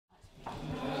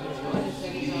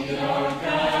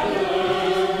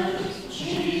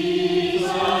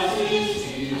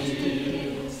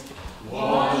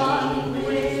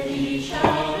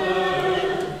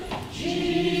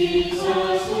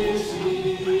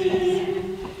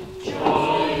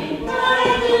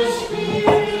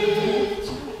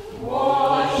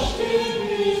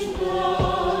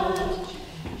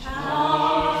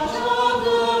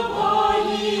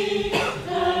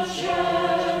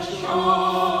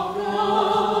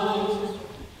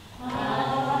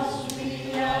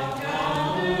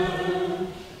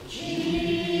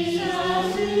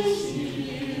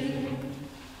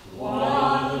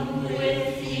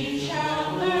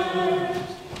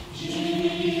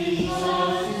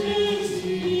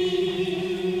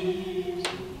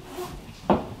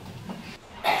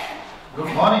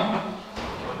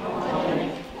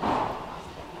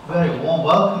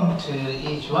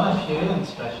you and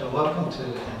special welcome to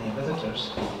any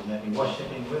visitors who may be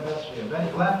worshipping with us. We are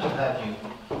very glad to have you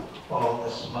all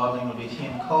this morning. We'll be tea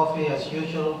and coffee as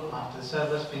usual. After the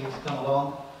service, please come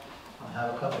along and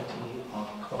have a cup of tea or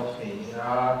coffee. There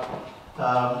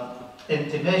are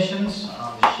intimations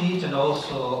on the sheet and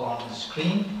also on the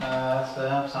screen.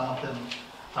 So some of them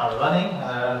are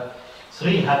running.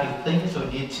 3 happy things we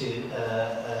need to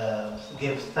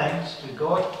give thanks to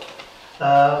God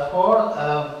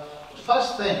for.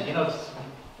 First thing,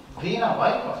 being a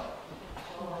wife,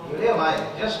 you realize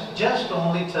just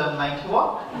only turned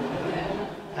 91,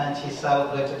 and she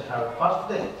celebrated her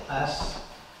birthday. That's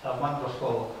a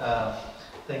wonderful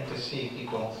thing to see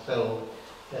people still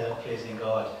praising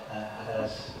God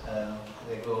as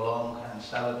they go along and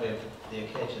celebrate the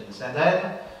occasions. And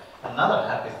then another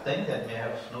happy thing that you may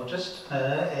have noticed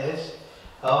is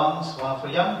one of our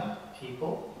young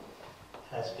people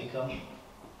has become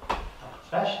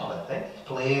professional, I think.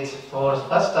 Played for the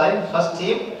first time, first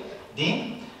team,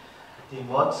 Dean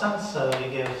Watson. So we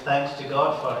give thanks to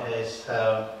God for his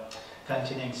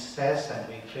continuing success, and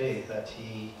we pray that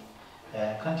he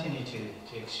continue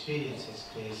to experience his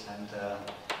grace and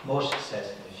more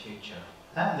success in the future.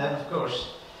 And then, of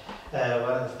course,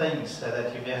 one of the things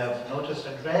that you may have noticed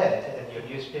and read in your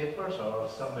newspapers or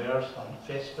somewhere on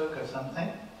Facebook or something,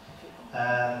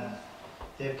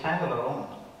 Dave Campbell, our own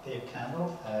Dave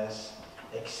Campbell, has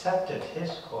accepted his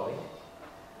calling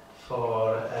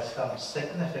for some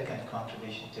significant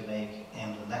contribution to make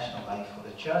in the national life of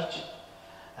the church,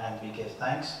 and we give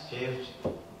thanks. Dave,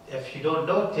 if you don't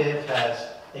know, Dave has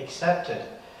accepted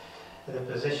the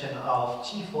position of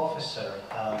Chief Officer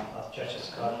of Church of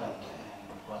Scotland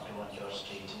in 121 George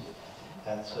Street,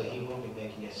 and so he will be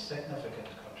making a significant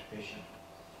contribution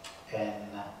in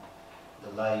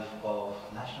the life of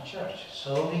the national church.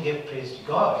 So we give praise to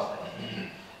God that he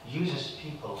uses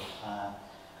people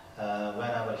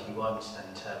whenever he wants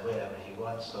and wherever he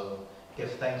wants. So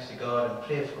give thanks to God and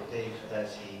pray for Dave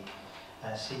as he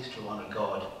seeks to honor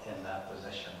God in that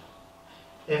position.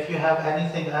 If you have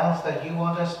anything else that you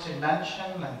want us to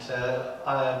mention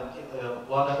and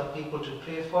want other people to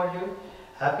pray for you,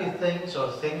 happy things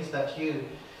or things that you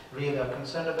really are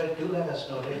concerned about, do let us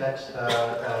know.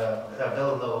 Let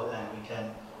Bill know, and we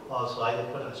can also either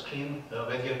put on the screen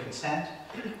with your consent,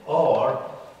 or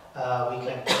we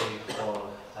can pray for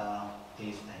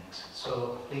these things.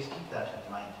 So please keep that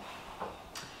in mind.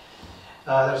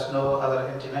 There's no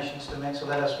other intimations to make, so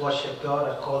let us worship God.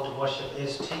 Our call to worship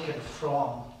is taken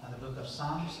from the book of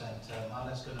Psalms, and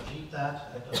Marla's going to read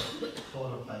that,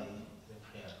 followed by the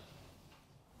prayer.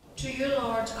 To you,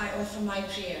 Lord, I offer my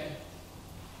prayer.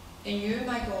 In you,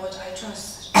 my God, I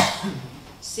trust.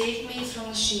 Save me from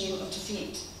the shame of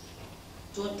defeat.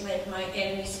 Don't let my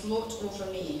enemies gloat over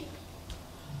me.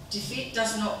 Defeat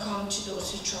does not come to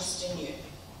those who trust in you,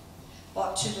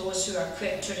 but to those who are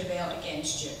quick to rebel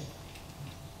against you.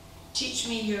 Teach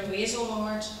me your ways, O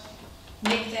Lord.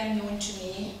 Make them known to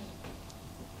me.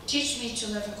 Teach me to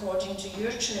live according to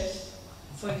your truth,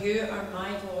 for you are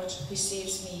my God who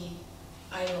saves me.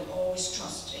 I will always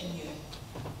trust in you.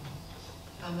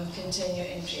 And we'll continue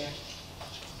in prayer.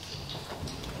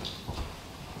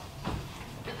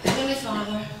 Heavenly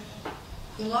Father,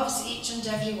 who loves each and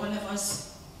every one of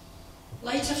us,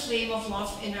 light a flame of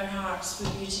love in our hearts for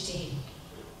you today,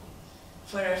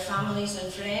 for our families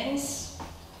and friends,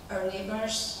 our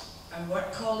neighbours, our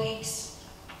work colleagues,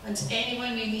 and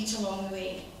anyone we meet along the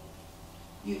way.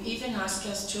 You even ask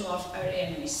us to love our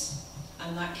enemies,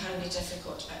 and that can be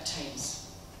difficult at times.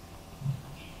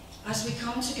 As we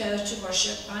come together to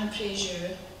worship and praise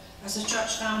you as a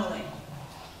church family,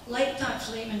 light that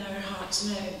flame in our hearts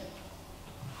now.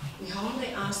 We humbly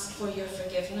ask for your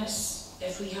forgiveness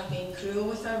if we have been cruel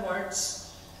with our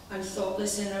words and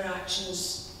thoughtless in our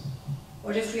actions,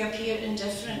 or if we appear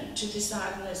indifferent to the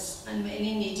sadness and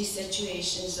many needy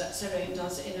situations that surround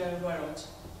us in our world.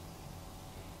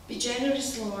 Be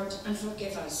generous, Lord, and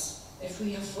forgive us if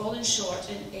we have fallen short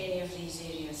in any of these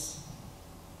areas.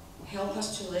 Help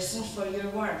us to listen for your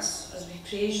words as we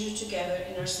praise you together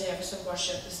in our service of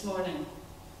worship this morning.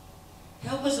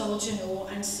 Help us all to know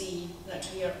and see that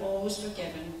we are always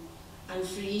forgiven and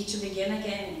free to begin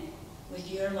again with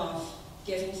your love,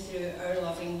 given through our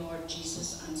loving Lord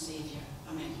Jesus and Saviour.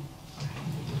 Amen.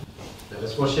 Let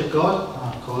us worship God.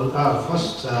 Our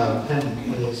first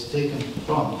hymn is taken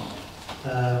from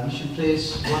Mission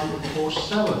Praise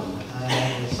 147.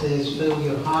 It says, fill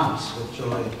your hearts with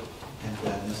joy and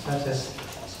gladness. Let us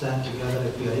stand together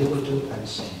if we are able to and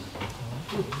sing.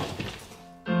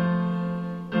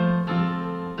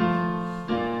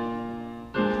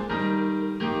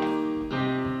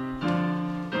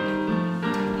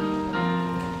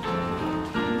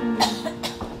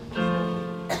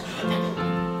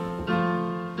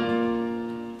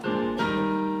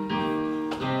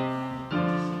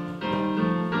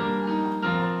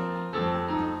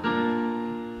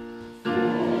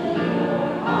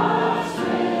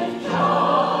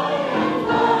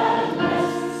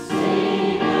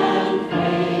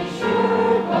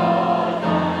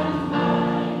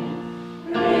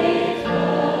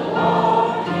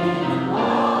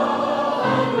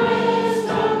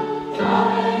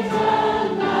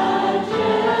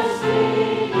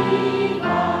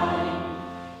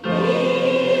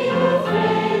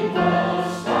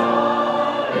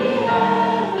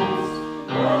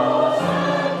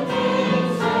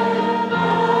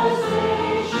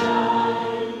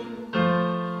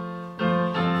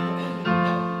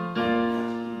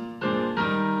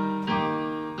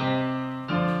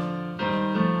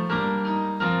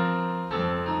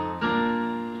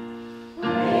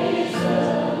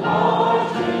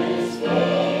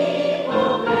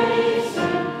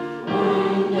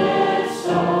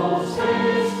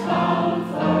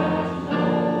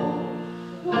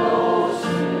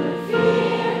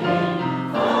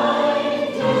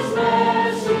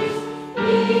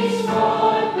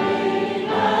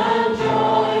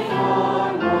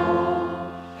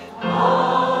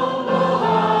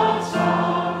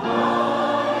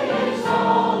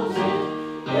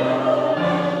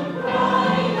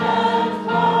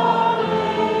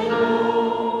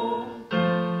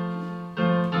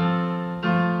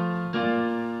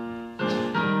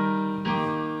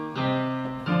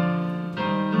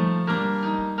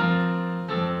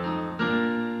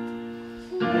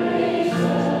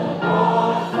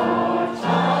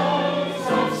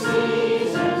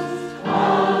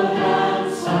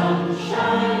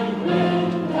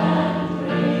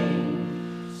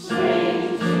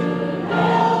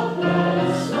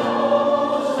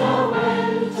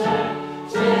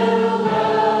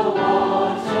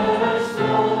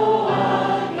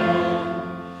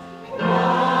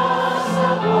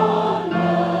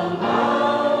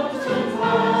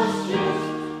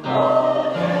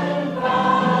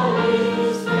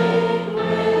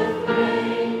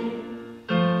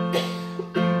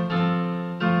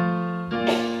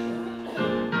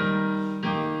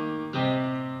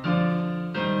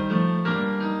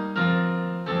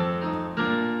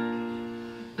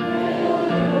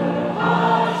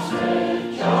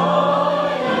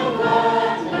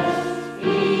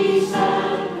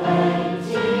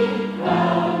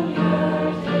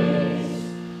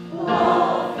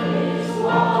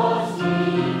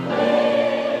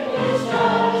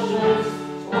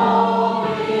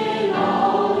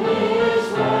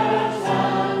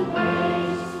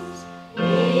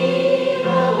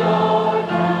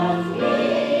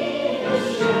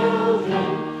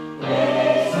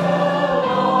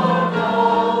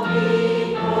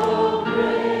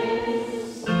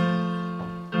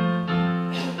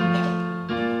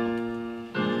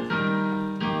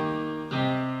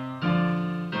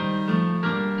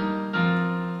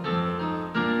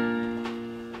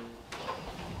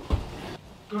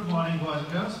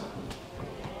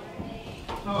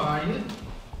 How are you?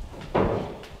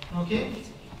 Okay?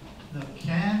 Now,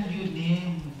 can you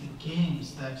name the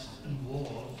games that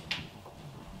involve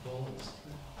balls?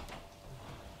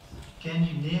 Can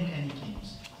you name any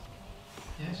games?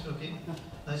 Yes, okay.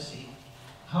 Let's see.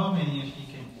 How many of you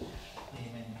can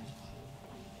name any games?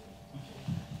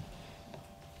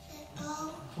 Okay.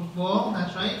 Football,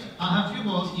 that's right. I have a few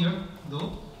balls here,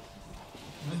 though.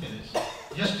 Look at this.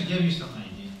 Just to give you some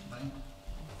idea, right?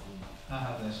 I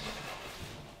have this.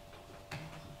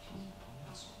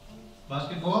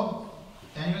 Basketball?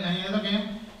 Any other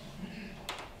game?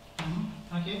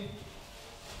 Okay.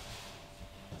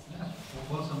 Yeah,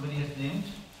 football somebody has named.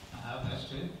 I have this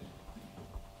too.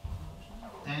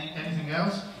 Anything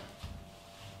else?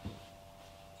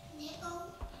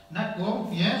 Netball,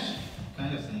 yes.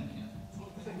 Kind of thing, yeah.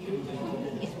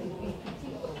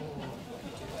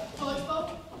 Dodgeball?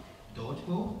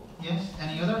 Dodgeball, yes.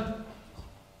 Any other?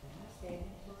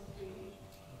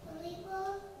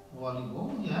 Volleyball,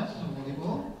 yes,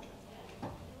 volleyball.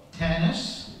 Tennis.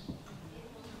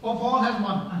 Oh, Paul has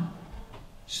one.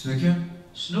 Snooker?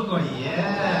 Snooker,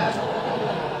 yeah.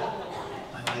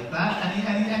 I like that.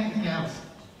 Anything else?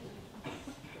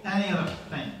 Any other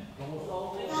thing?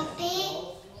 Rugby?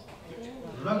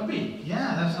 Rugby,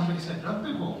 yeah, that's somebody said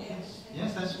rugby ball. Yes,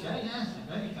 yes, that's okay, yes,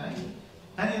 very good.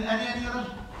 Any other?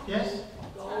 Yes?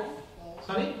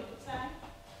 Sorry?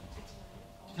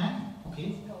 Ten,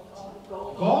 okay.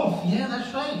 Golf, yeah,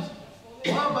 that's right.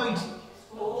 What about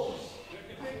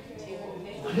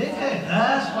cricket?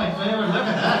 That's my favorite. Look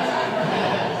at that.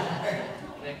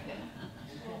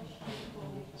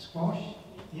 Squash,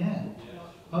 yeah.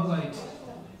 How about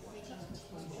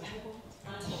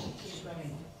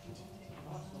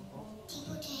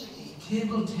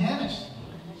table tennis?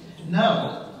 Now,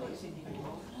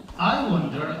 I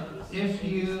wonder if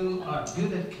you are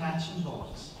good at catching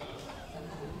balls.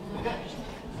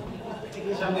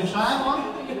 Shall we try one?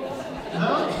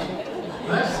 No?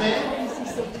 Let's see.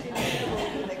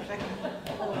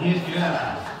 He's good at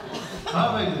that. How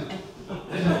about this?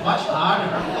 This is much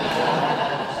harder.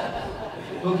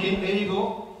 Okay, there you go.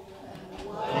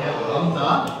 Yeah, well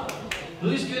done.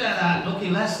 Who's good at that? Okay,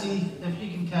 let's see if you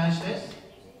can catch this.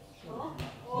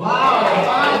 Wow,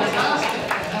 fantastic.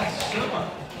 That's super.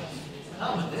 How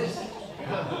about this?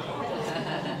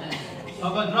 How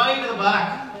about right to the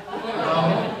back?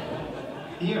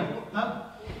 Here. No?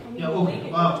 Yeah,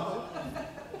 okay. Wow.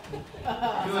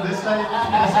 You on this side?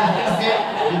 This side. Okay.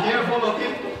 Be careful,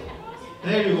 okay?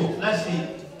 There you go. Let's see.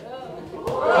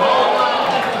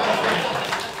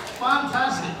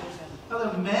 Fantastic. Now, there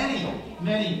are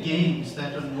many games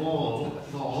that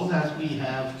involve balls, as we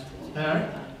have heard.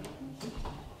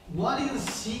 What is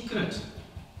the secret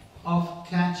of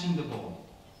catching the ball?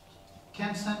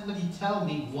 Can somebody tell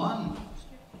me one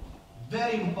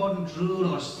very important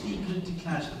rule or secret to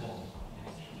catch the ball?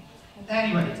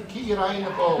 Anyway. Keep your eye on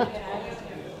the ball.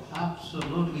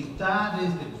 Absolutely. That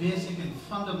is the basic and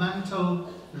fundamental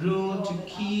rule, to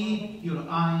keep your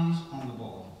eyes on the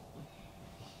ball.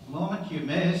 The moment you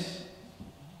miss,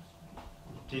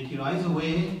 take your eyes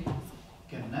away, you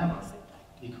can never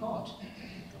be caught.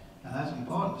 And that's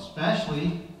important,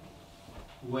 especially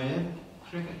with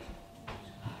cricket.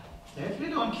 If you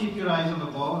don't keep your eyes on the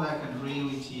ball, that can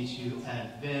really teach you a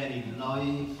very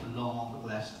lifelong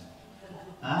lesson.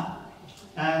 Huh?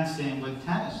 And same with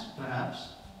tennis,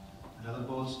 perhaps, and other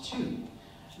balls too.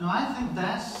 Now,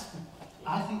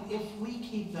 I think if we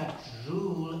keep that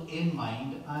rule in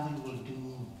mind, I think we'll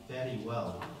do very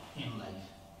well in life.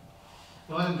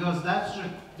 Well, because that's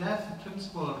the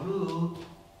principal rule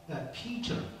that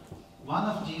Peter, one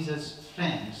of Jesus'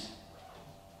 friends,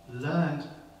 learned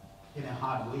in a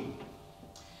hard way.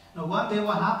 Now, one day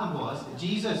what happened was,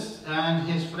 Jesus and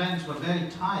his friends were very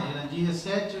tired, and Jesus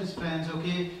said to his friends,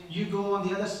 okay, you go on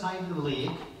the other side of the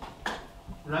lake,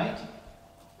 right?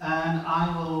 And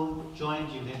I will join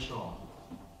you later on.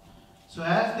 So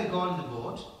as they got in the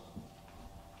boat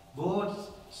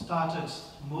started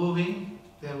moving.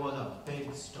 There was a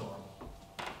big storm.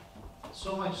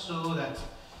 So much so that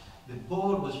the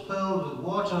boat was filled with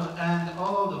water, and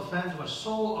all the friends were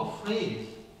so afraid.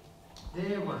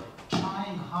 They were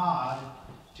trying hard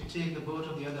to take the boat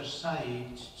on the other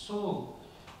side, so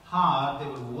hard they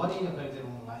were worried about their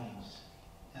own lives.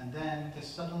 And then they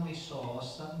suddenly saw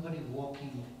somebody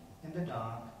walking in the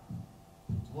dark,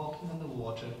 walking on the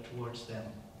water towards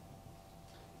them.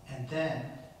 And then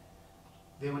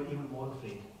they were even more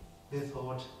afraid. They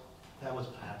thought that was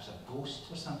perhaps a ghost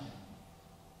or something.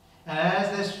 And as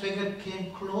this figure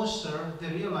came closer, they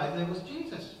realized it was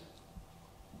Jesus.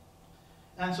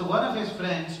 And so one of his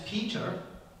friends, Peter,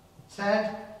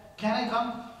 said, "Can I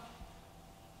come?"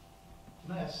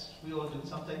 Yes, we all do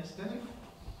sometimes, don't we?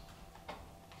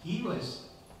 He was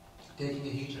taking a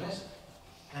huge risk.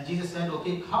 And Jesus said,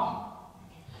 okay, come.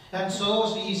 And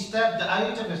so he stepped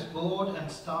out of his boat and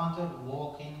started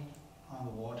walking on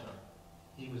the water.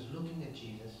 He was looking at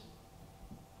Jesus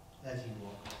as he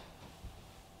walked.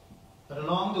 But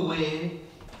along the way,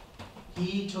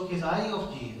 he took his eye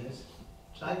off Jesus,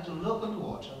 tried to look on the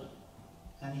water,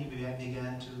 and he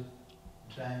began to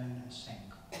drown and sink.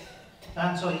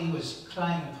 And so he was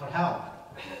crying for help.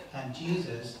 And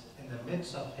Jesus, in the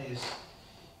midst of his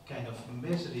kind of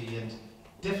misery and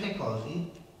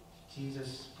difficulty,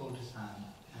 Jesus pulled his hand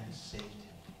and saved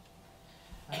him.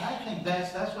 And I think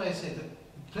that's why I say the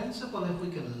principle, if we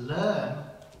can learn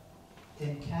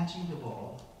in catching the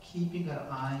ball, keeping our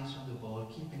eyes on the ball,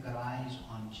 keeping our eyes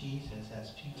on Jesus,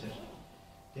 as Peter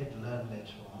did learn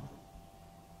later on,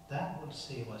 that would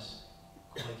save us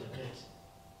quite a bit.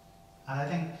 And I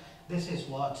think this is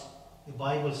what the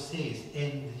Bible says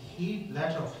in the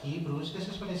letter of Hebrews. This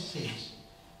is what it says.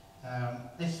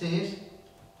 It says,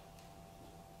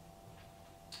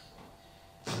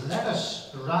 let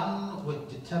us run with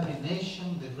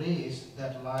determination the race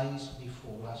that lies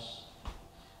before us.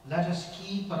 Let us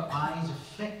keep our eyes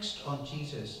fixed on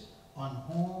Jesus, on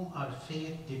whom our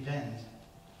faith depends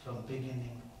from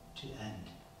beginning to end.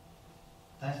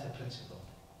 That's the principle.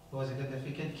 Because if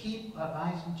we can keep our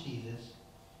eyes on Jesus,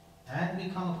 and we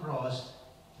come across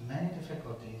many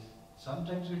difficulties,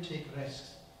 sometimes we take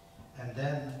risks, and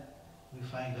then we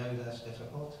find out that's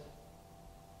difficult,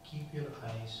 keep your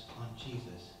eyes on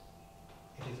Jesus.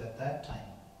 It is at that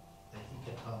time that he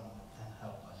can come and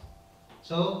help us.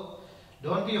 So,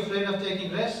 don't be afraid of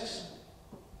taking risks,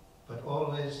 but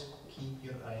always keep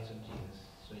your eyes on Jesus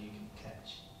so you can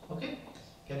catch. Okay?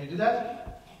 Can we do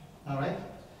that? Alright?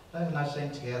 Let's now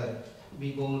sing together.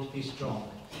 Be bold, be strong.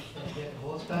 Let's get the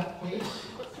horse back, please.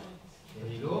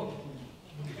 There you go.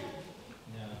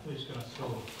 Now, who's going to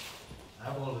throw?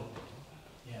 I will.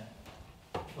 Yeah.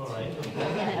 Alright.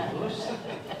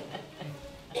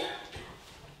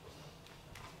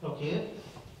 Okay.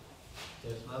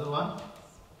 There's another one.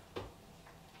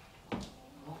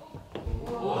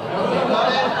 Okay, got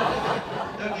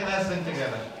it? Okay, let's sing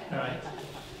together. Alright.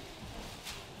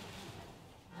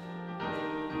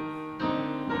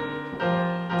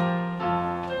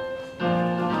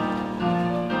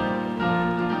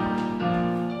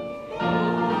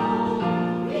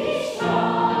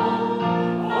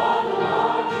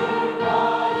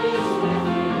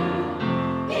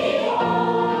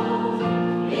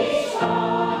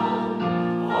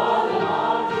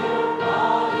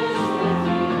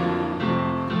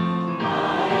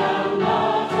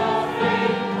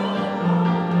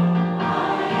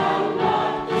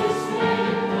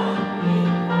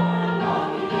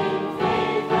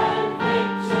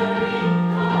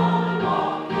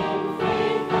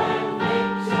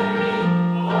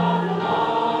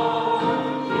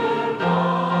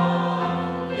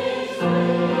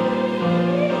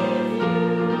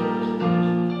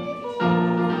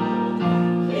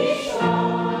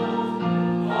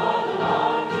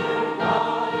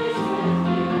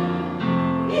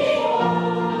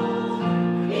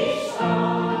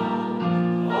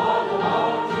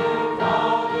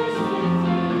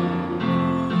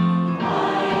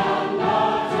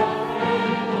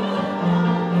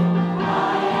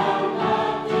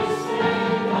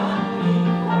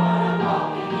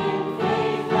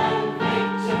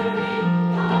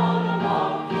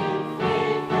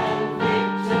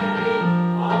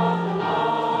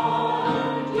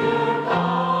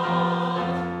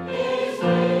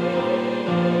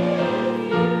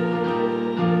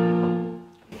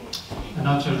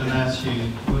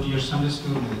 Sunday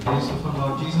school, may the grace of our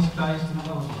Lord Jesus Christ and the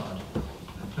love of God,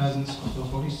 and the presence of the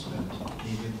Holy Spirit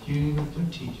be with you, with your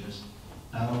teachers,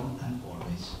 now and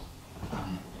always.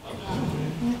 Amen.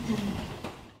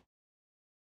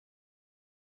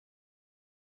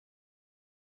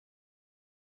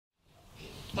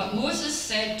 But Moses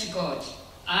said to God,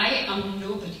 I am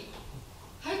nobody.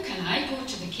 How can I go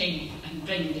to the king and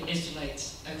bring the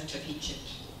Israelites out of Egypt?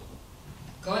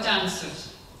 God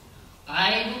answered,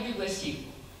 I will be with you,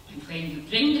 and when you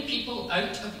bring the people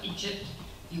out of Egypt,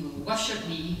 you will worship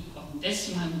me on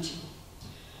this mountain.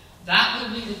 That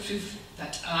will be the proof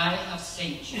that I have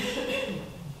sent you.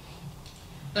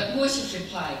 But Moses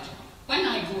replied, when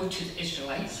I go to the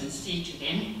Israelites and say to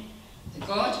them, the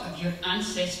God of your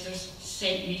ancestors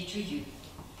sent me to you,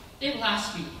 they will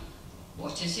ask me,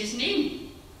 what is his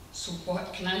name? So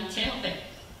what can I tell them?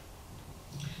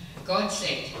 God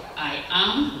said, I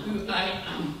am who I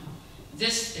am.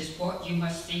 This is what you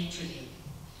must say to them.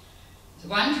 The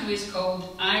one who is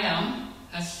called I Am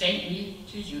has sent me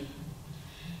to you.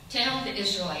 Tell the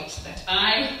Israelites that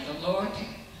I, the Lord,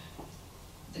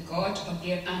 the God of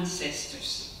their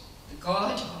ancestors, the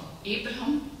God of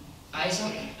Abraham,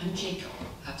 Isaac, and Jacob,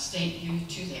 have sent you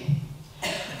to them.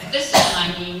 This is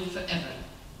my name forever.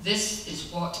 This is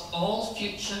what all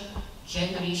future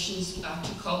generations are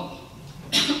to call me.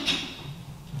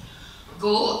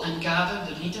 Go and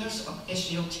gather the leaders of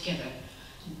Israel together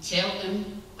and tell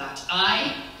them that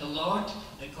I, the Lord,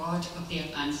 the God of their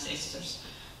ancestors,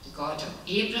 the God of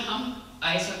Abraham,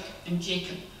 Isaac, and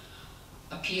Jacob,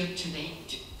 appeared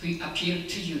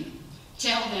to you.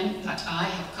 Tell them that I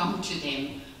have come to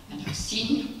them and have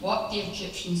seen what the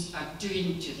Egyptians are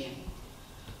doing to them.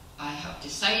 I have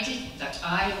decided that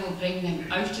I will bring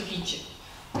them out of Egypt,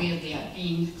 where they are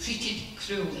being treated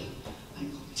cruelly,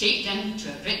 and will take them to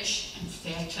a rich and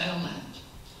fertile land.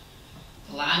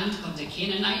 The land of the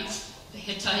Canaanites, the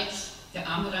Hittites, the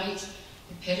Amorites,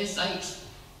 the Perizzites,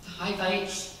 the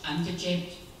Hivites, and the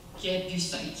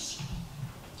Jebusites.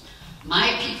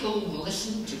 My people will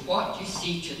listen to what you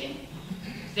say to them.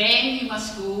 Then you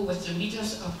must go with the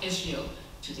leaders of Israel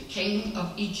to the king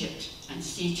of Egypt and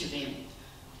say to them,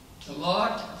 the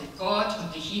Lord, the God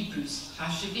of the Hebrews,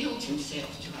 has revealed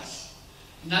himself to us.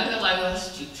 Now allow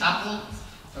us to travel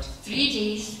for 3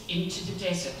 days into the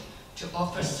desert to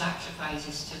offer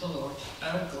sacrifices to the Lord,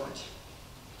 our God.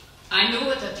 I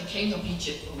know that the king of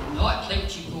Egypt will not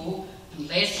let you go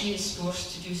unless he is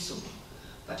forced to do so.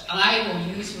 But I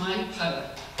will use my power,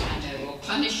 and I will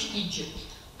punish Egypt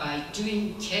by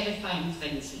doing terrifying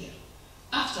things there.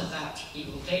 After that, he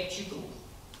will let you go.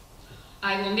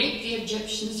 I will make the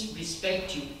Egyptians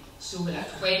respect you, so that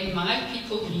when my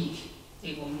people leave,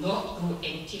 they will not go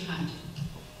empty-handed.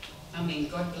 Amen.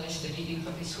 God bless the reading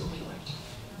of his holy word.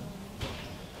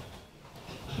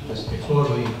 Just before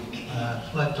we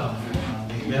reflect on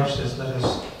the verses, let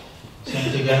us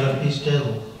sing together, Be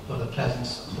Still, for the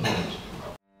presence of the Lord.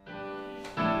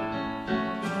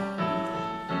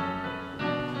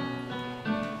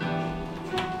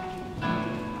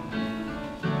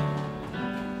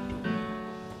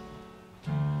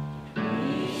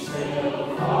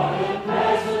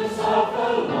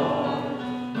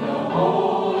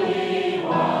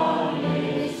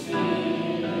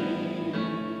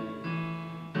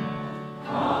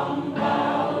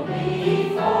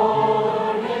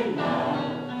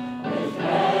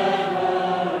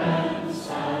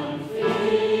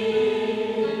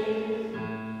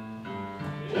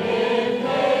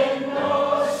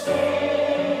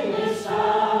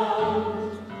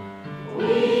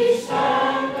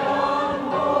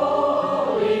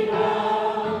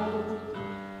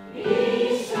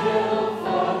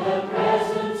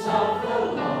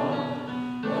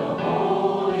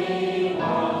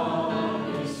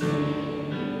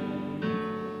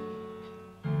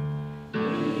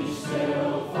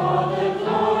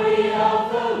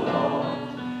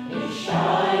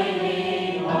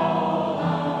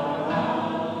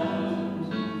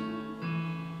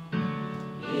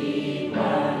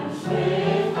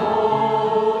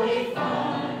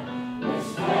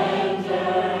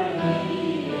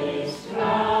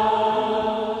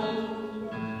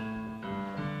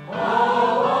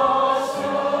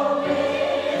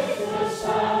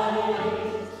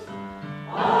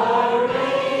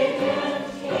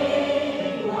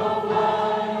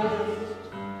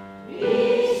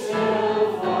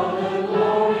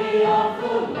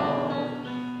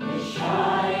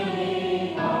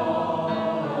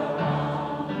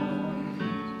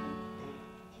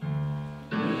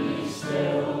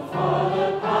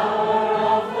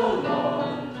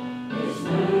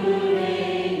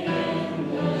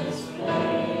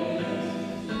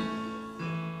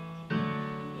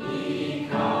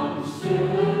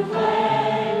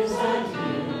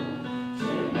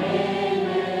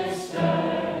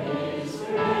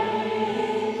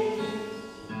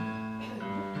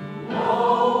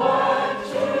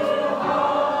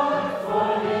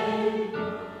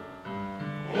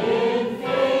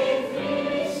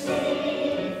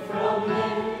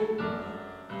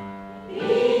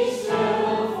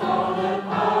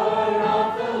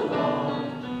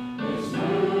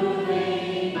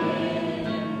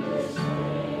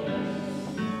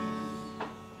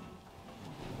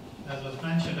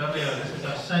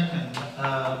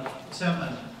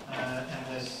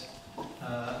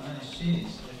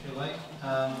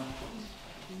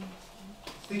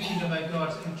 Thinking about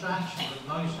God's interaction with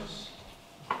Moses.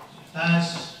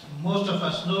 As most of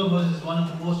us know, Moses is one of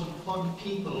the most important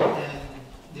people in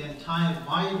the entire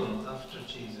Bible after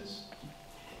Jesus.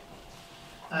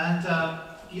 And,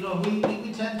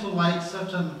 we tend to like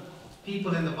certain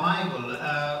people in the Bible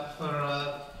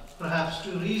for perhaps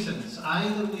two reasons.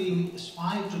 Either we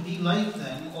aspire to be like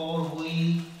them, or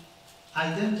we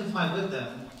identify with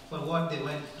them for what they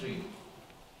went through.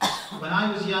 When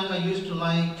I was young, I used to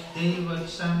like David,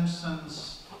 Samson,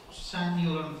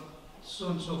 Samuel,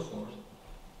 and so forth.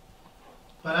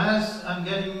 But as I'm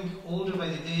getting older by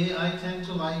the day, I tend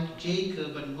to like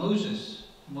Jacob and Moses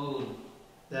more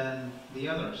than the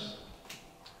others.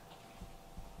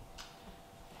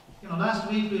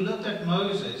 Last week we looked at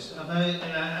Moses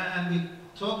and we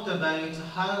talked about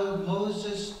how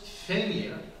Moses'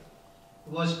 failure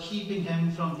was keeping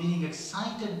him from being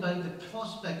excited by the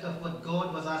prospect of what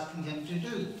God was asking him to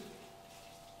do.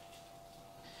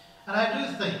 And I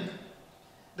do think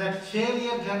that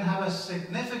failure can have a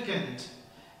significant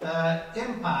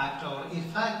impact or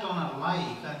effect on our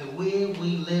life and the way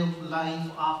we live life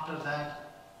after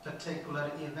that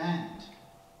particular event.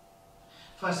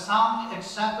 For some, it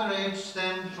separates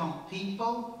them from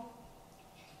people.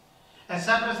 It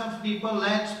separates them from people,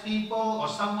 lets people or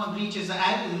someone reaches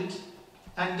out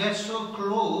and gets so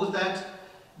close that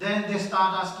then they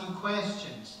start asking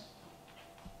questions.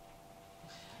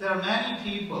 There are many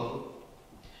people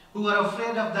who are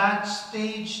afraid of that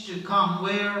stage to come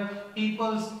where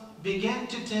people begin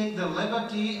to take the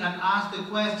liberty and ask the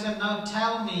question, now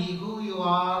tell me who you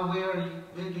are, where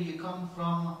do you come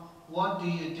from, what do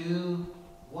you do,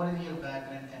 what is your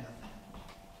background, kind of thing.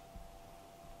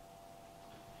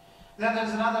 Then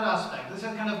there's another aspect. This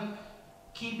is kind of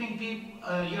keeping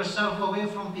yourself away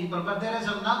from people, but there is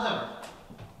another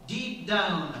deep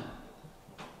down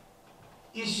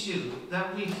issue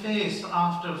that we face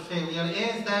after failure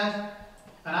is that,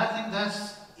 and I think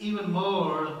that's even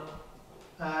more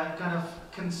kind of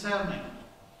concerning,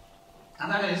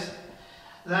 and that is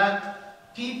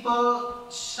that people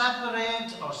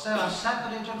separate or are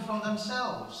separated from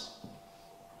themselves.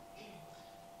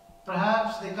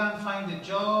 Perhaps they can't find a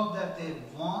job that they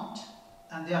want,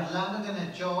 and they are landed in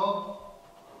a job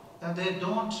that they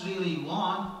don't really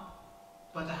want,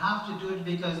 but they have to do it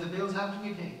because the bills have to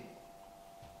be paid.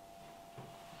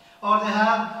 Or they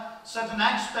have certain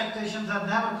expectations that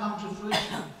never come to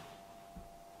fruition.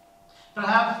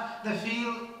 Perhaps they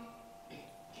feel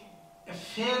a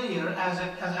failure as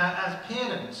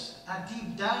parents, and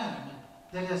deep down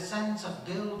there is a sense of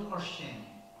guilt or shame.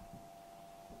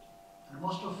 And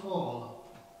most of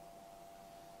all,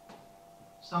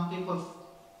 some people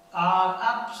are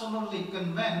absolutely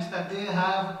convinced that they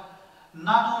have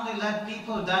not only let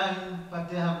people down, but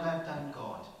they have let down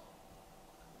God.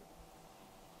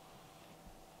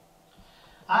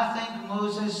 I think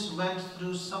Moses went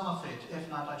through some of it, if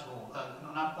not at all,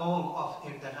 not all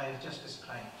of it that I have just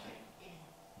described.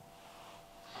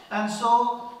 And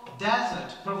so,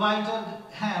 desert provided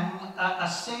him a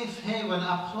safe haven,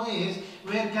 a place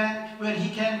where he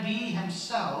can be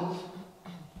himself.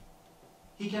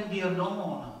 He can be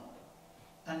alone,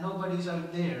 and nobody's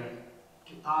out there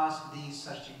to ask these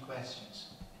searching questions.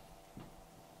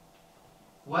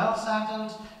 Well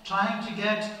settled, trying to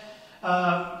get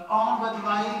on with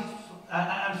life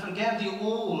and forget the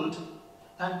old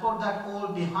and put that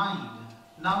old behind.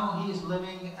 Now he is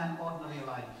living an ordinary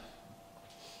life.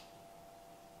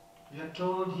 We are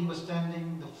told he was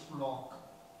tending the flock.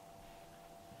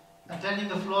 Attending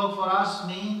the flock for us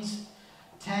means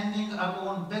tending our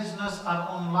own business, our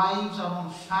own lives, our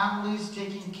own families,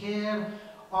 taking care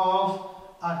of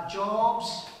our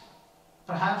jobs,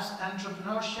 perhaps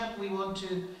entrepreneurship. We want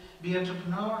to be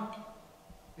entrepreneur.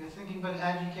 We're thinking about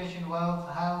education, wealth,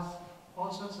 health,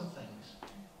 all sorts of things.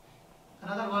 In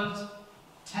other words,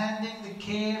 tending the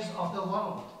cares of the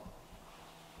world.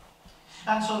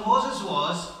 And so Moses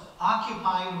was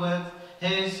occupied with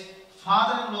his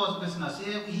father-in-law's business.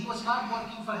 He was not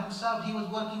working for himself, he was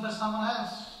working for someone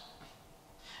else.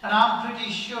 And I'm pretty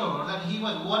sure that he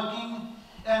was working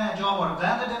in a job or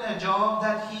landed in a job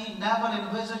that he never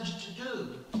envisaged to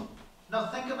do.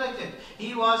 Now think about it.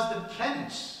 He was the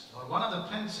prince, or one of the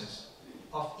princes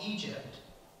of Egypt.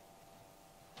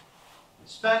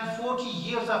 Spent 40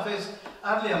 years of his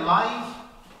earlier life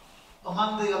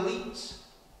among the elites.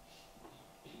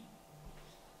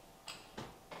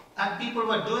 And people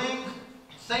were doing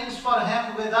things for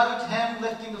him without him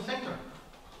lifting a finger.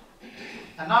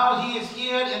 And now he is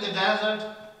here in the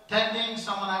desert tending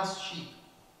someone else's sheep.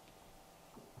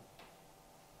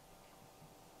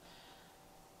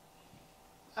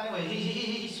 Anyway,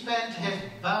 he spent his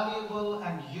valuable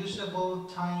and usable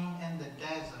time in the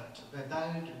desert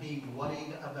without being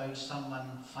worried about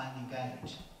someone finding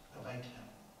out about him.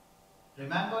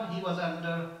 Remember, he was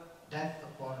under death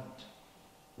warrant.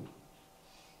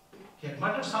 He had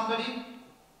murdered somebody,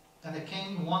 and the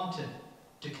king wanted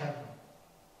to kill him.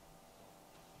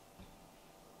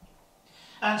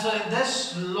 And so in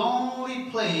this lonely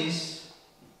place,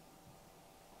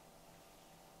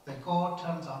 the God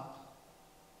turns up.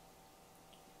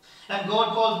 And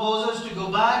God calls Moses to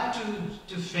go back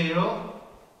to Pharaoh,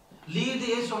 lead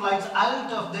the Israelites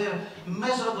out of their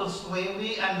miserable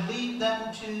slavery and lead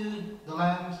them to the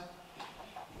land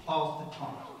of the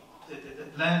promise,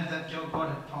 the land that God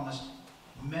had promised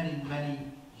many, many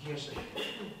years ago.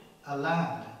 A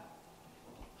land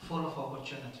full of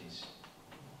opportunities.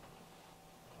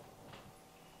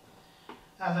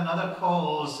 As another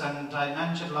calls, and I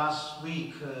mentioned last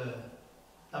week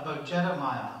about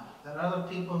Jeremiah, there are other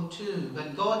people too.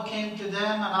 When God came to them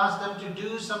and asked them to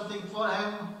do something for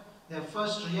him, their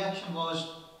first reaction was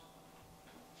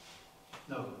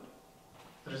no,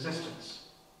 resistance.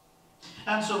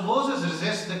 And so Moses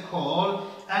resists the call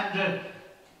and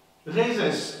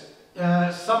raises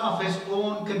some of his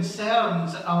own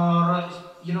concerns, or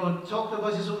talked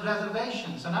about his own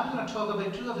reservations. And I'm going to talk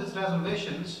about two of his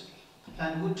reservations,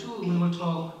 and two we will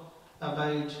talk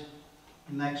about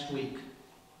next week.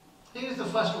 Here's the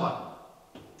first one.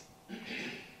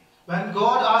 When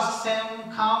God asks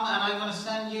him, come and I'm going to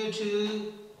send you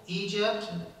to Egypt,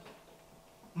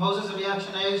 Moses'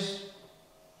 reaction is,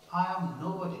 I am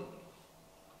nobody.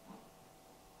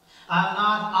 I'm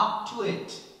not up to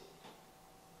it.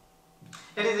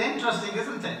 It is interesting,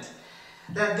 isn't it,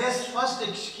 that this first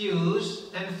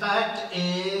excuse, in fact,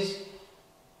 is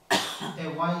a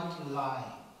white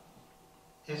lie.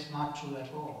 It's not true at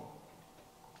all.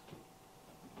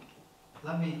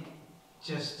 Let me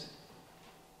just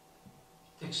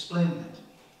explain it.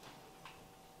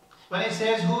 When it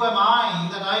says, who am I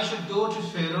that I should go to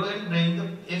Pharaoh and bring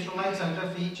the Israelites out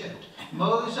of Egypt?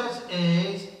 Moses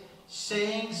is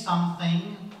saying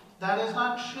something that is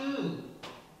not true.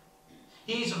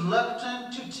 He's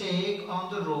reluctant to take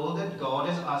on the role that God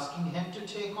is asking him to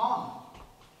take on.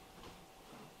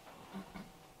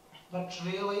 But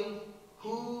really,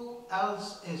 who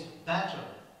else is better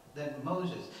than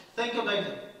Moses? Think about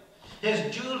it.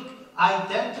 His dual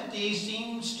identity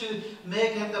seems to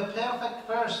make him the perfect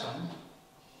person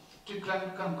to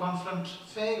confront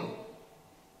Pharaoh.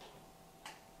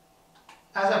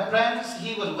 As a prince,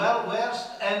 he was well versed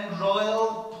in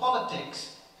royal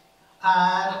politics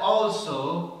and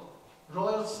also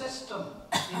royal system,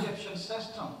 Egyptian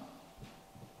system.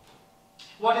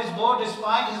 What is more,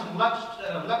 despite his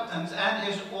reluctance and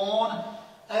his own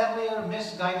earlier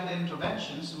misguided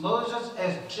interventions, Moses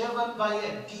is driven by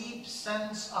a deep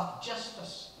sense of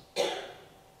justice.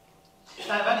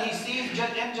 And when he sees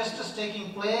injustice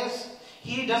taking place,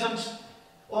 he doesn't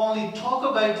only talk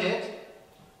about it,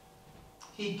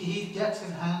 he gets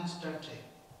his hands dirty.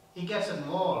 He gets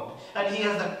involved. And he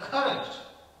has the courage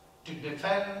to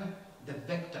defend the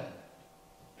victim.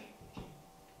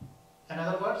 In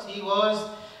other words, he was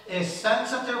a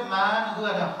sensitive man who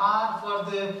had a heart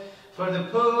for the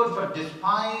poor, for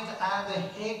despised and the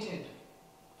hated.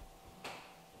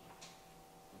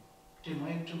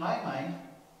 To my mind,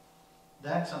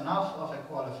 that's enough of a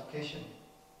qualification.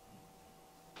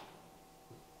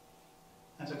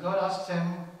 And so God asks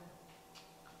him,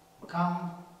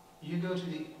 come, you go to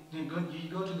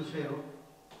the Pharaoh.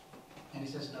 And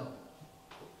he says, no.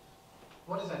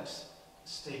 What is at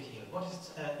stake here? What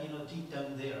is deep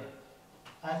down there?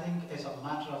 I think it's a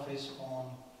matter of his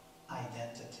own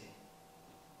identity.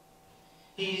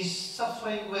 He's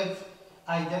suffering with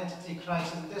identity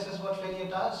crisis. And this is what failure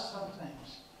does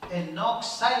sometimes. It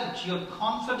knocks out your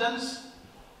confidence,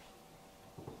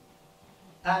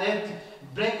 and it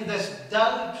brings this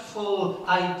doubtful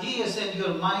ideas in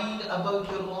your mind about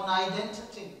your own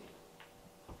identity.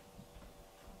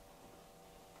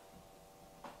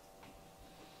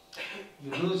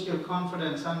 You lose your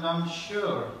confidence, and I'm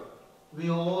sure we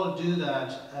all do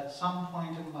that at some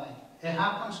point in life. It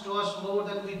happens to us more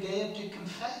than we dare to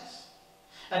confess.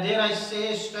 And dare I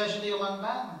say, especially among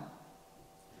men.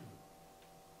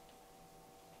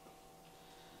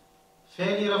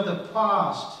 Failure of the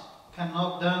past can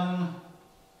knock down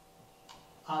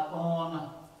our own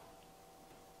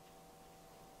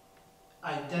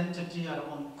identity, our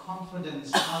own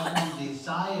confidence, our own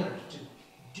desire to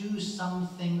do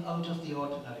something out of the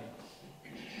ordinary.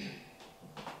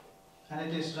 And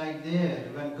it is right there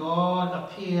when God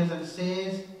appears and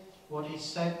says what he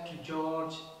said to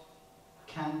George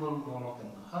Campbell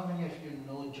Morgan. How many of you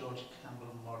know George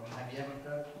Campbell Morgan? Have you ever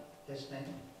heard his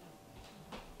name?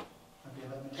 Okay,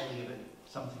 let me tell you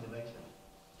something about him.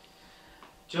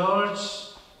 George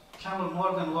Campbell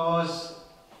Morgan was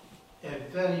a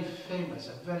very famous,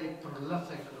 a very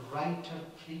prolific writer,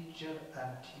 preacher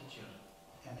and teacher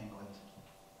in England.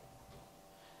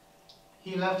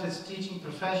 He left his teaching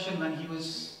profession when he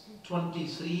was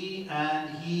 23, and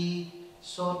he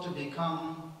sought to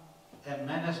become a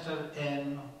minister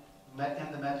in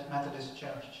the Methodist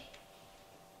Church.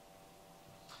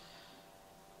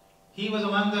 He was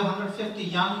among the 150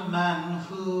 young men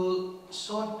who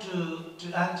sought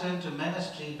to enter into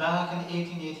ministry back in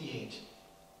 1888.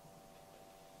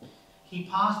 He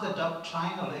passed the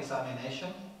doctrinal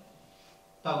examination,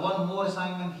 but one more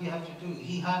assignment he had to do.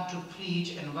 He had to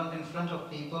preach in front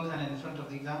of people and in front of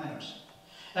the examiners.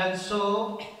 And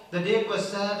so the date was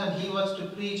set, and he was to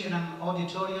preach in an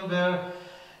auditorium where,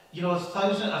 a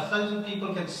thousand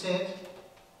people can sit.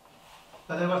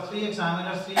 But there were 3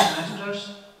 examiners, 3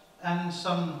 ministers, and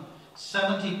some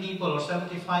 70 people or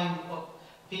 75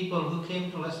 people who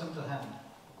came to listen to him.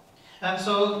 And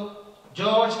so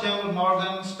George Campbell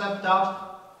Morgan stepped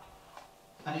up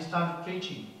and he started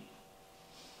preaching.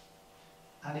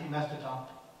 And he messed it up.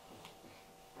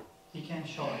 He came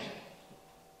short.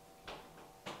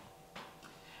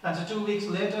 And so 2 weeks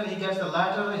later he gets the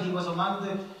letter. He was among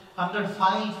the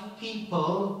 105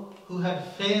 people who had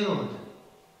failed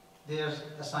their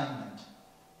assignment.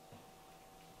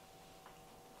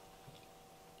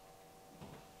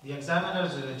 The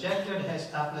examiners rejected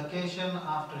his application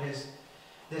after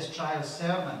this trial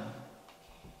sermon,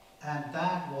 and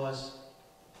that was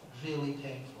really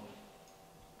painful.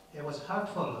 It was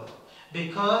hurtful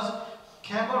because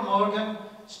Campbell Morgan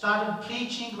started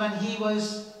preaching when he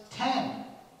was 10.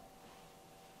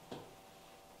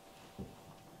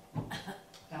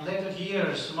 In later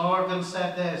years, Morgan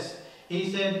said this.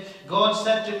 He said, God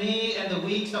said to me in the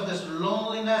weeks of this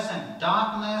loneliness and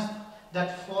darkness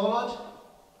that followed,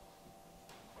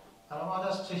 I want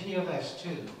us to hear this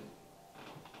too.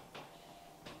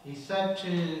 He said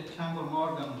to Campbell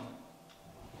Morgan,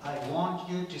 I want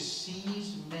you to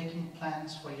cease making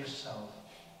plans for yourself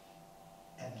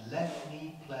and let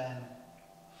me plan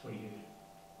for you.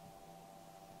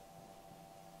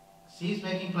 Cease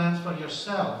making plans for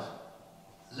yourself.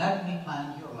 Let me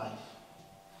plan your life.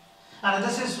 And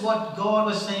this is what God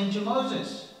was saying to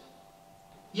Moses.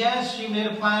 Yes, you made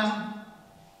a plan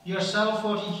yourself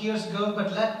 40 years ago,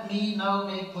 but let me now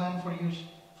make a plan for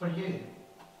you.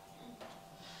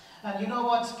 And you know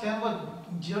what?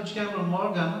 Judge Campbell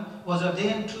Morgan was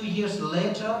ordained 2 years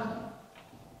later,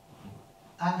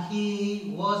 and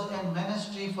he was in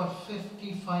ministry for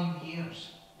 55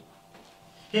 years.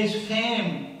 His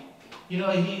fame, he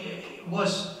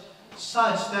was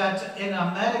such that in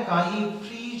America, he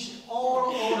preached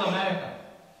all over America.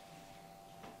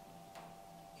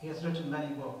 He has written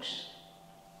many books,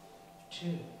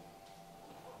 too.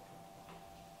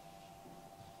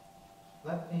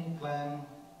 Let me plan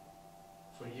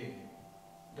for you,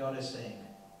 God is saying.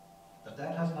 But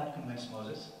that has not convinced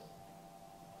Moses.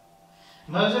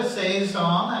 Moses says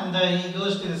on, and he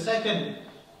goes to the second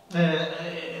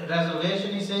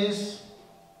reservation. He says,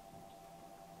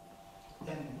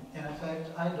 in effect,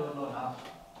 I don't know enough.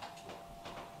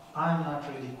 I'm not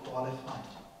really qualified.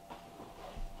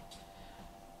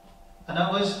 And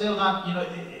I was still not,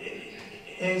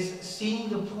 is seeing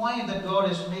the point that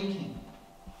God is making.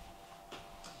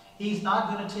 He's not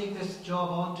going to take this job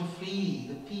on to free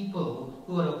the people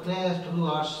who are oppressed, who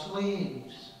are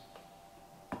slaves.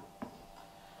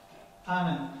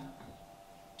 I mean,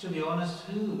 to be honest,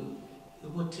 who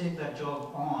would take that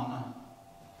job on?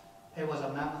 It was a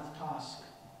mammoth task.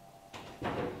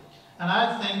 And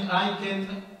I think I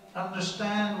can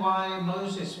understand why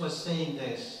Moses was saying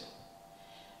this.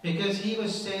 Because he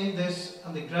was saying this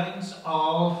on the grounds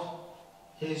of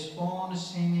his own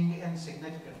seeming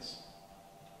insignificance.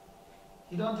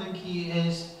 You don't think he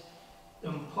is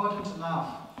important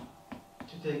enough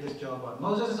to take this job on.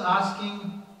 Moses is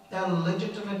asking a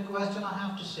legitimate question, I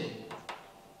have to say.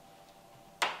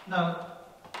 Now,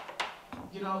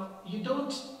 you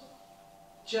don't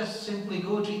just simply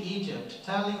go to Egypt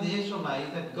telling the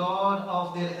Israelites that God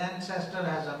of their ancestor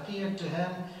has appeared to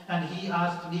him and he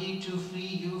asked me to free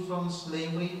you from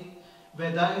slavery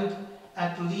without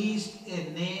at least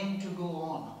a name to go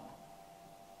on.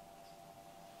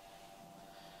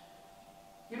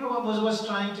 You know what Moses was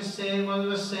trying to say? Moses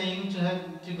was saying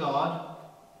to God,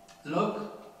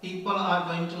 look, people are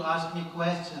going to ask me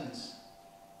questions,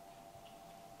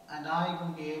 and I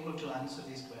will be able to answer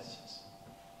these questions.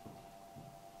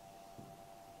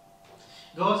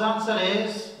 God's answer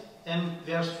is, in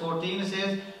verse 14, it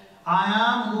says, I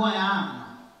am who I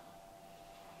am.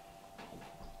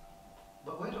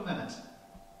 But wait a minute.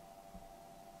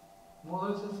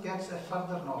 Moses gets a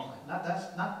further note.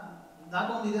 Not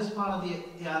only this part of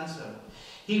the answer.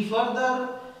 He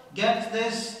further gets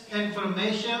this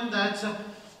information that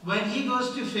When he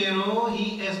goes to Pharaoh,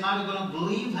 he is not going to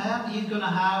believe him. He's going to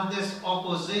have this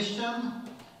opposition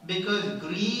because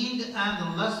greed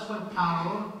and lust for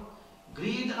power,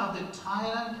 greed of the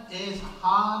tyrant is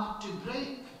hard to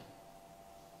break.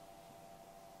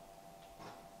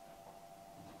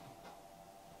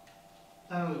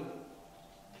 Now,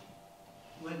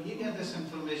 when you get this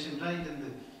information right in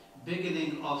the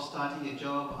beginning of starting a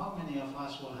job, how many of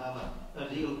us will have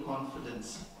a real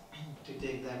confidence to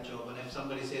take that job? And if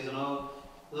somebody says, no,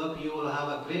 look, you will have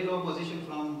a great opposition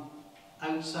from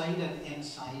outside and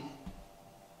inside.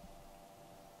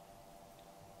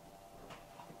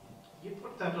 You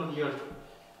put that on your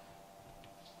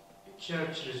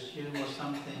church resume or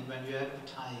something when you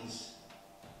advertise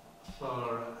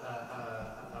for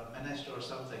a minister or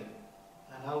something,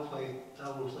 and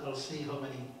I'll see how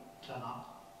many turn up.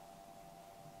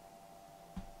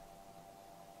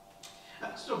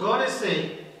 So God is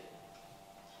saying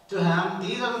to him,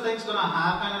 these are the things going to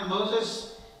happen, and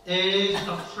Moses is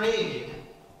afraid,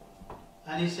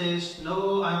 and he says,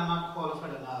 no, I am not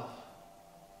qualified enough.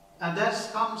 And that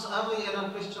comes early in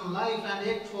our Christian life, and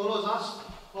it follows us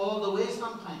all the way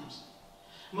sometimes.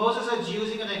 Moses is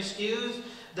using an excuse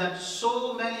that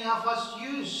so many of us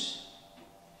use.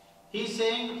 He's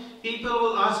saying, people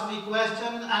will ask me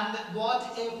questions, and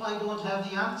what if I don't have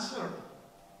the answer?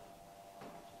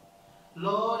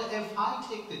 Lord, if I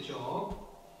take the job,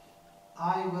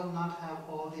 I will not have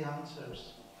all the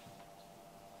answers.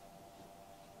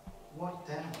 What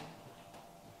then?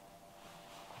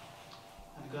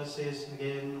 And God says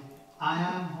again, I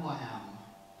am who I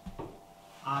am.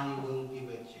 I will be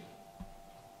with you.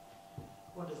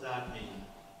 What does that mean?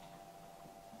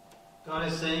 God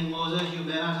is saying, Moses, you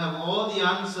may not have all the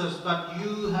answers, but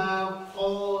you have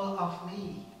all of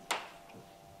me.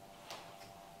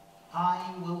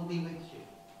 I will be with you.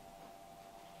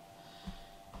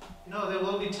 You know, there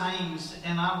will be times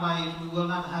in our life we will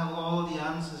not have all the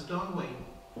answers, don't we?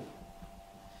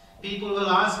 People will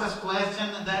ask us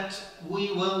questions that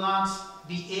we will not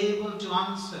be able to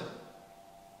answer.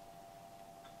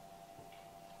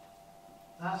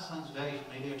 That sounds very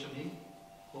familiar to me.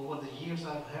 Over the years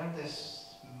I've heard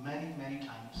this many, many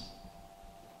times.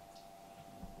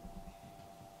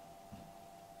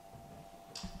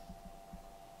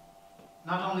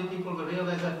 Not only people will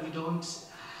realize that we don't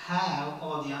have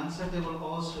all the answers, they will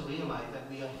also realize that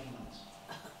we are humans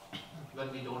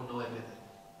when we don't know everything.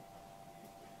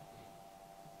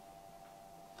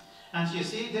 And you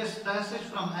see, this passage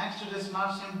from Exodus is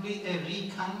not simply a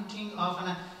recounting of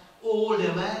an old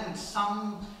event,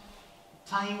 some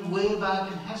time way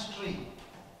back in history.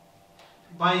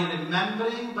 By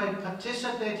remembering, by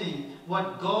participating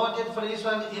what God did for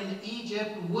Israel in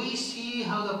Egypt, we see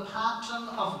how the pattern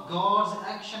of God's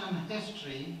action in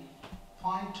history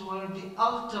point toward the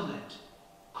ultimate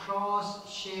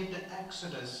cross-shaped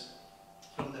exodus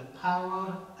from the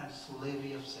power and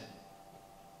slavery of sin.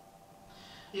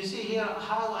 You see here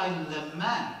how I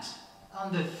lament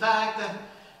on the fact that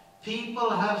people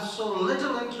have so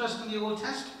little interest in the Old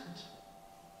Testament.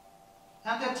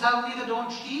 And they tell me they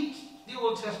don't read the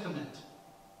Old Testament.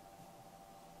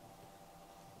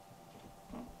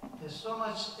 There's so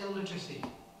much illiteracy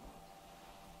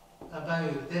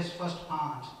about this first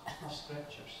part of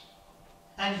Scriptures.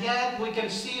 And yet we can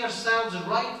see ourselves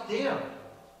right there.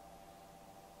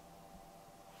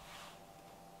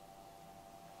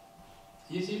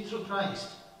 You see, through Christ,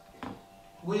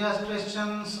 we as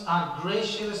Christians are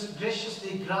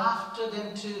graciously grafted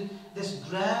into this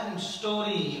grand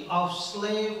story of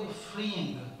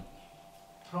slave-freeing,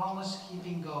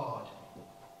 promise-keeping God.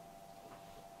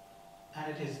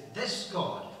 And it is this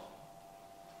God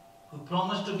who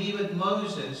promised to be with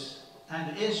Moses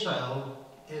and Israel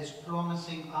is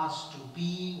promising us to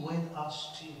be with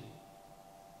us too.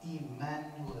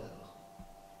 Emmanuel.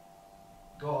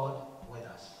 God with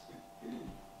us.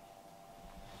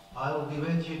 I will be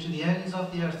with you to the ends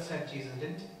of the earth, said Jesus,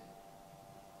 didn't he?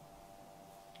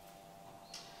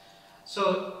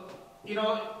 So, you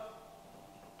know,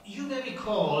 you may be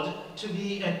called to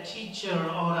be a teacher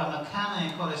or a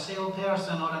mechanic or a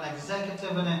salesperson or an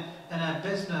executive in a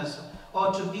business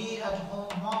or to be at home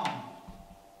mom.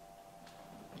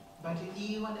 But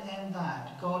even in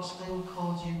that, God still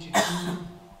calls you to do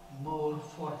more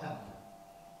for Him.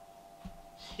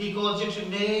 He calls you to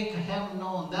make Him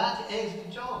known. That is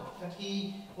the job that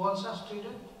He wants us to do.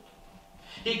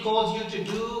 He calls you to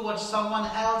do what someone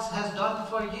else has done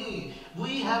for you.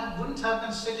 We wouldn't have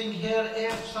been sitting here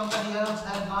if somebody else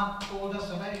had not told us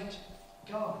about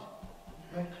God,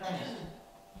 about Christ.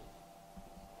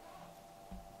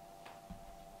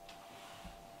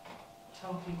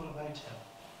 Tell people about Him.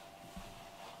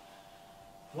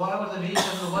 whatever the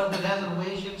reason or what the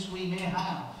reservations we may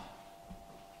have.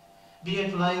 Be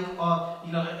it like, or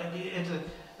be it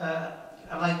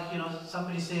like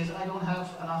somebody says, I don't have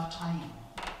enough time,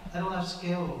 I don't have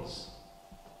skills.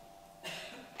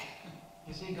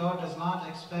 You see, God does not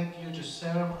expect you to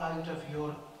serve out of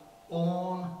your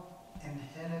own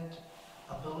inherent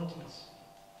abilities.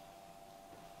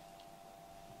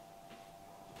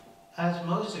 As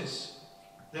Moses,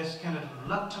 this kind of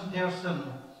reluctant person,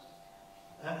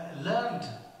 learned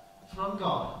from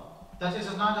God that it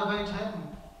is not about him,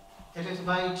 it is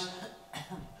about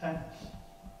him.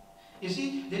 You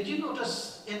see, did you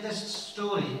notice in this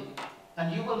story,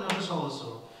 and you will notice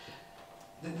also,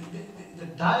 the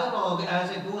dialogue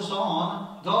as it goes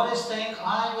on, God is saying,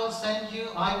 I will send you,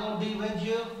 I will be with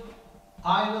you,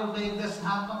 I will make this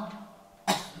happen.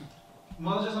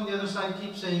 Moses on the other side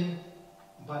keeps saying,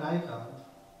 but I can't,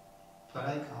 but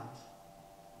I can't.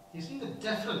 You see the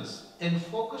difference in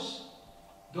focus?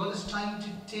 God is trying to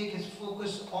take his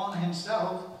focus on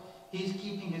himself, he's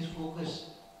keeping his focus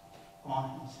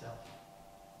on himself.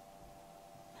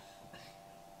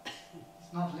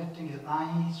 Not lifting his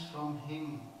eyes from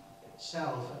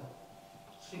himself and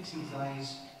fixing his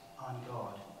eyes on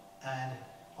God and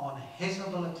on his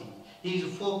ability. He's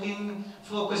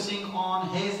focusing on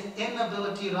his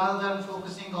inability rather than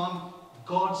focusing on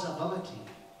God's ability.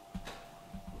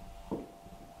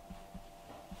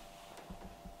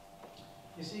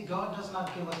 You see, God does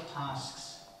not give us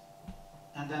tasks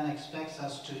and then expects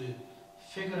us to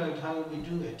figure out how we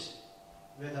do it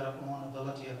with our own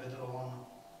ability or with our own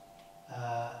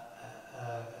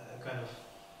kind of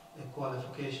a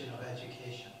qualification of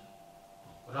education.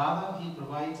 Rather, he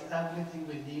provides everything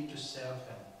we need to serve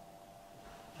him.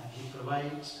 And he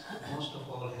provides most of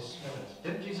all his Spirit.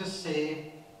 Didn't Jesus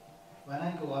say, when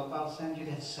I go up, I'll send you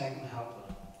the second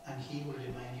helper, and he will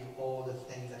remind you all the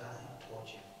things that I have taught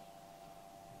you.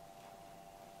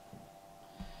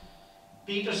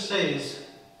 Peter says,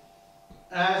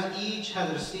 as each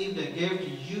has received a gift,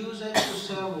 use it to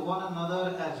serve one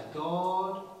another as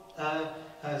God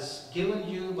has given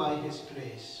you by his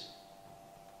grace.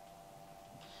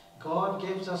 God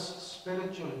gives us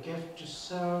spiritual gift to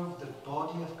serve the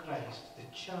body of Christ, the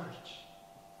church,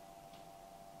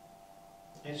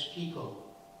 his people.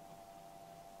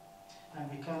 And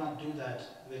we cannot do that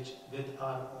with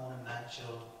our own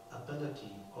natural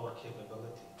ability or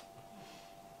capability.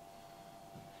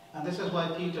 And this is why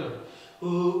Peter,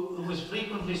 who was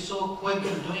frequently so quick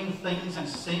in doing things and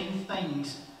saying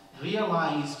things,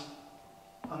 realized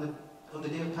on the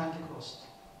day of Pentecost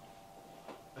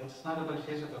that it's not about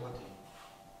his ability,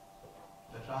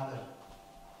 but rather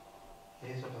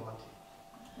his ability.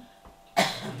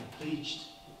 When he preached,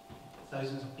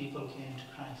 thousands of people came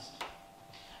to Christ.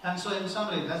 And so in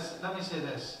summary, let me say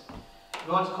this.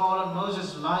 God's call on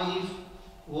Moses' life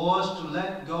was to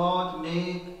let God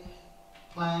make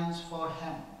plans for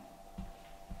him.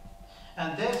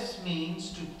 And this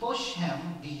means to push him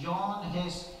beyond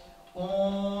his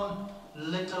own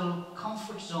little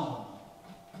comfort zone.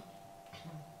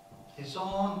 His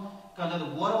own kind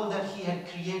of world that he had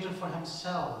created for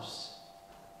himself.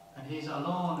 And he's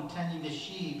alone tending the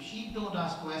sheep. Sheep don't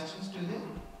ask questions, do they?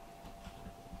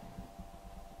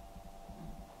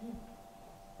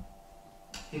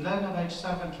 He learned about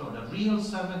servanthood, a real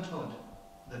servanthood,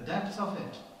 the depth of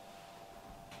it.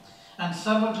 And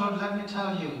servanthood, let me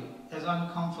tell you, is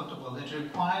uncomfortable. It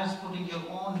requires putting your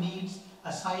own needs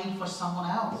aside for someone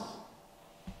else.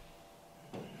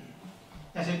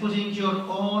 As in putting your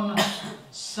own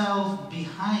self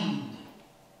behind,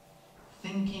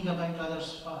 thinking about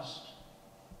others first.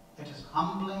 It is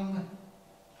humbling,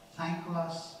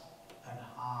 thankless, and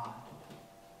hard.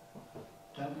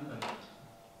 Tell me about it.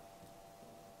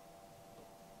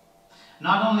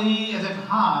 Not only is it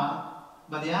hard,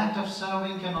 but the act of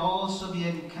serving can also be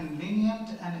inconvenient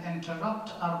and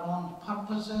interrupt our own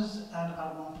purposes and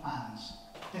our own plans.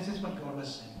 This is what God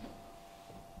was saying.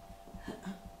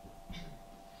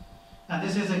 And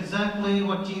this is exactly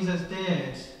what Jesus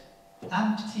did,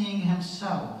 emptying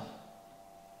himself.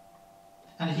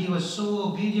 And he was so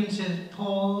obedient, says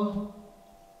Paul,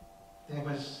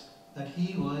 that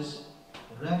he was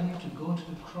ready to go to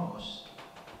the cross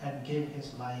and give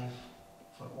his life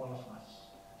for all of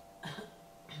us.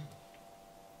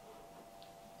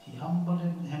 He humbled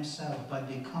himself by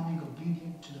becoming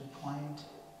obedient to the point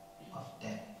of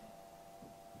death.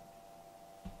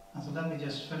 And so let me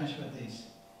just finish with these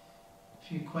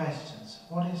few questions.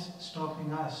 What is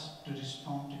stopping us to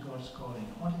respond to God's calling?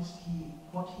 What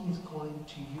he is calling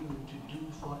to you to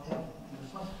do for him in the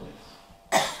first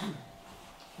place?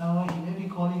 Now, he may be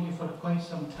calling you for quite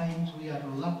sometimes we are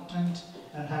reluctant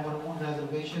and have our own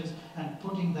reservations and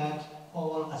putting that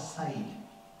all aside.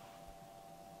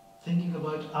 Thinking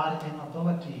about our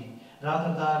inability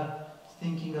rather than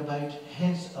thinking about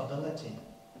His ability.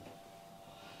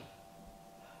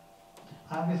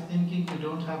 Are we thinking we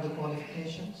don't have the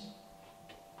qualifications?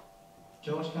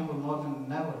 George Campbell Morgan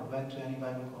never went to any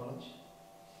Bible college.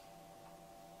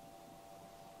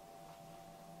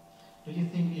 Do you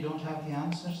think we don't have the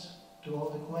answers to all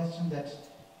the questions that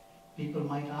people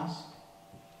might ask?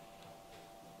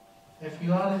 If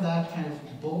you are in that kind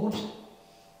of boat,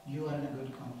 you are in a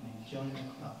good company. Join the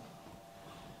club.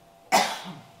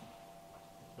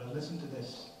 But listen to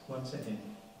this once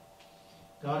again.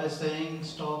 God is saying,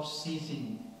 stop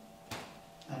ceasing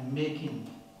and making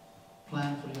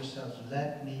plan for yourself.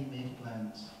 Let me make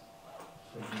plans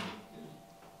for you.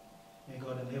 May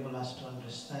God enable us to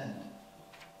understand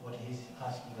what He's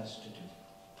asking us to do.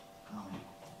 Amen.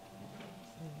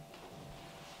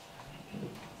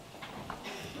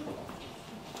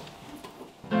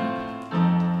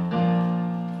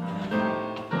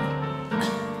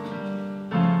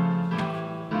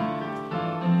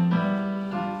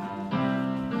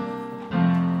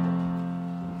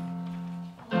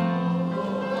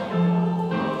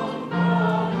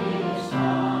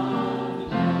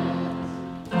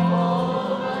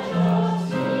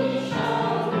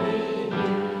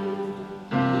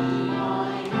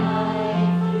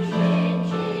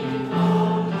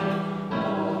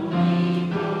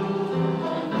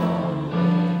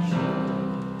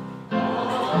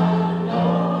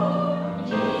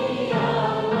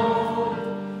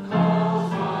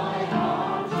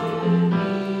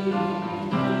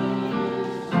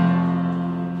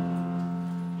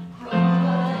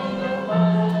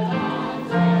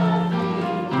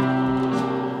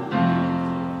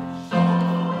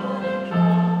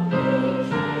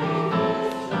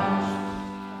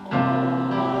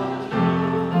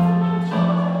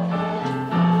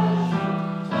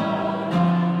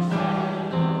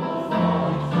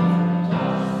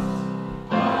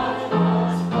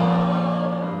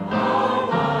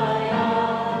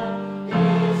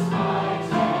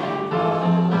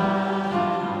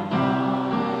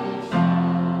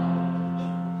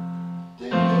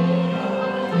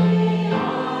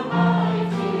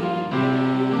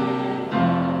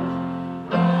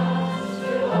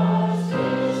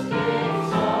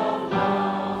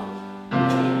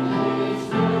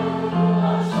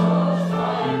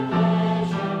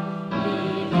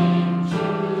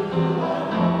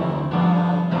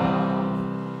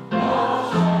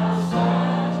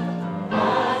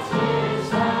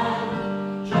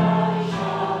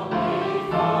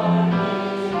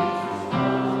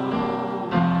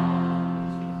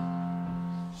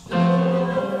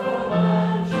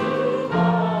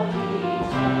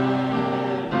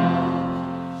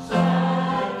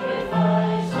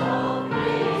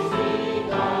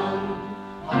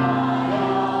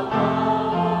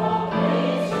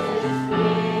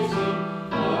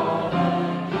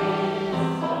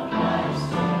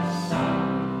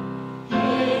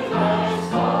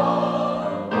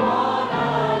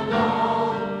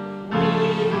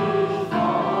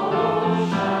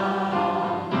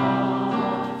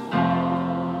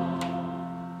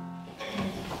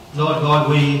 Lord God,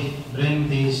 we bring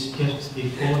these gifts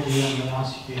before you and we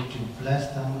ask you to bless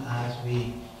them as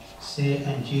we say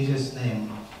in Jesus'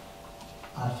 name,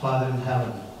 our Father in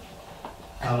heaven,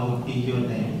 hallowed be your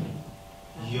name.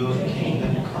 Your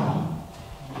kingdom come,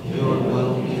 your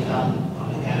will be done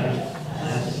on earth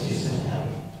as it is in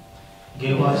heaven.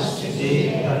 Give us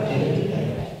today our daily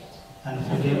bread, and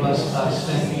forgive us our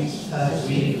sins as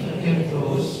we forgive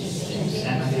those who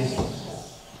sin against us.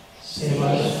 Save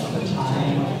us from the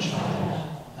time of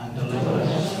trial and deliver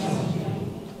us from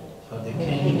evil. For the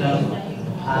kingdom, and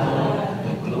the power, and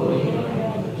the glory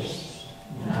are yours,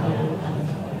 now and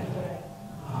forever.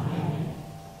 Amen.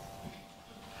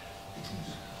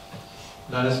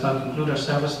 Let us now conclude our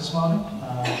service this morning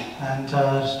and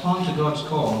respond to God's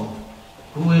call.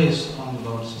 Who is on the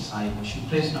Lord's side? We should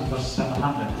praise number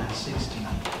 769.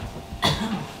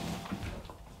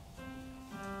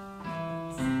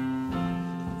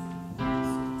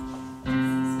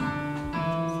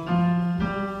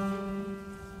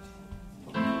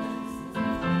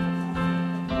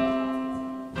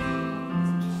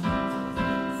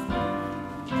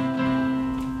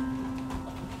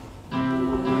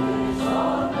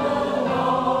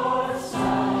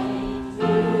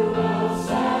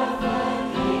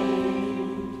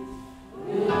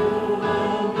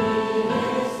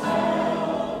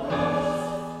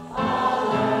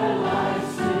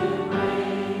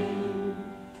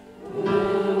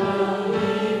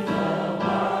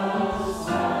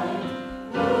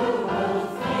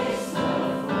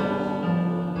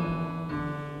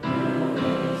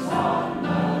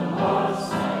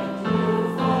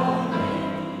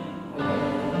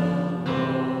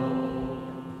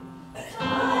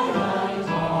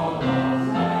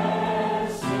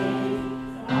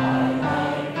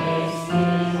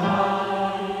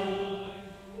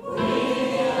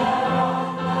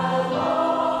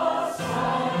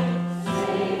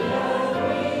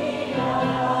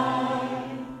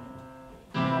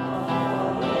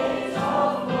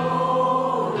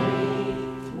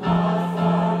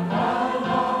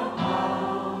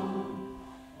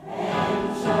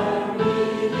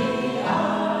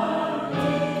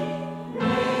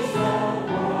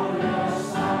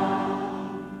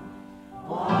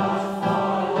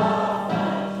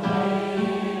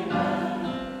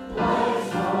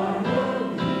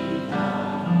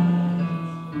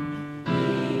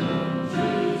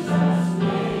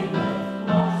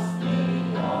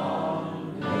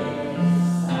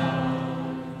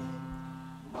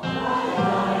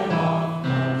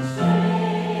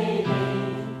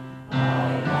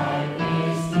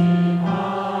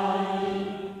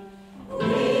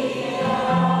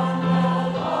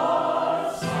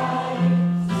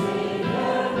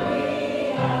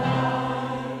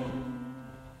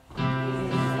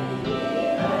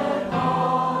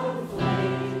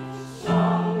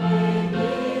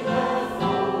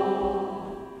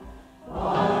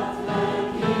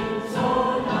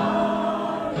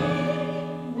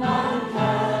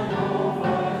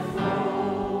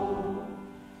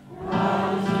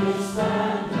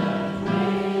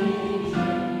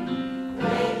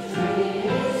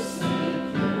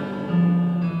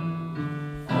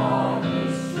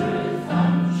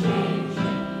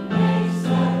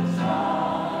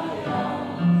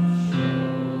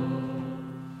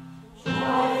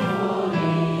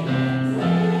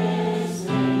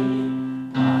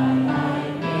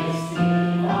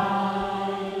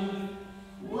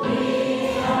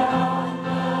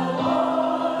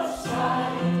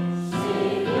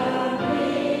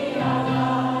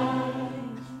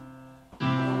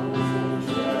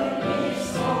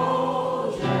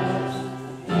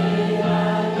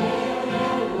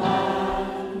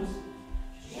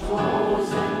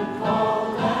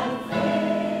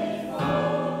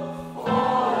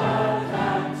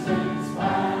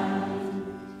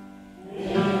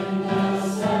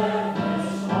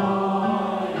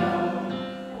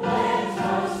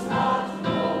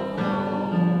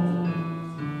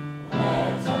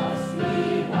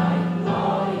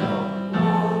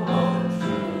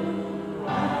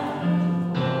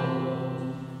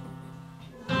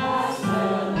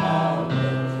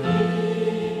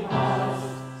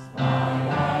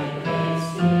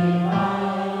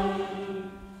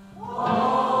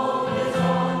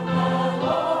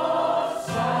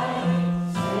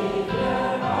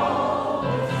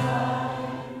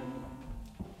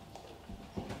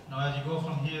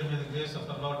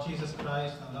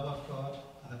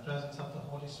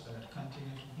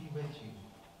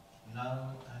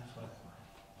 now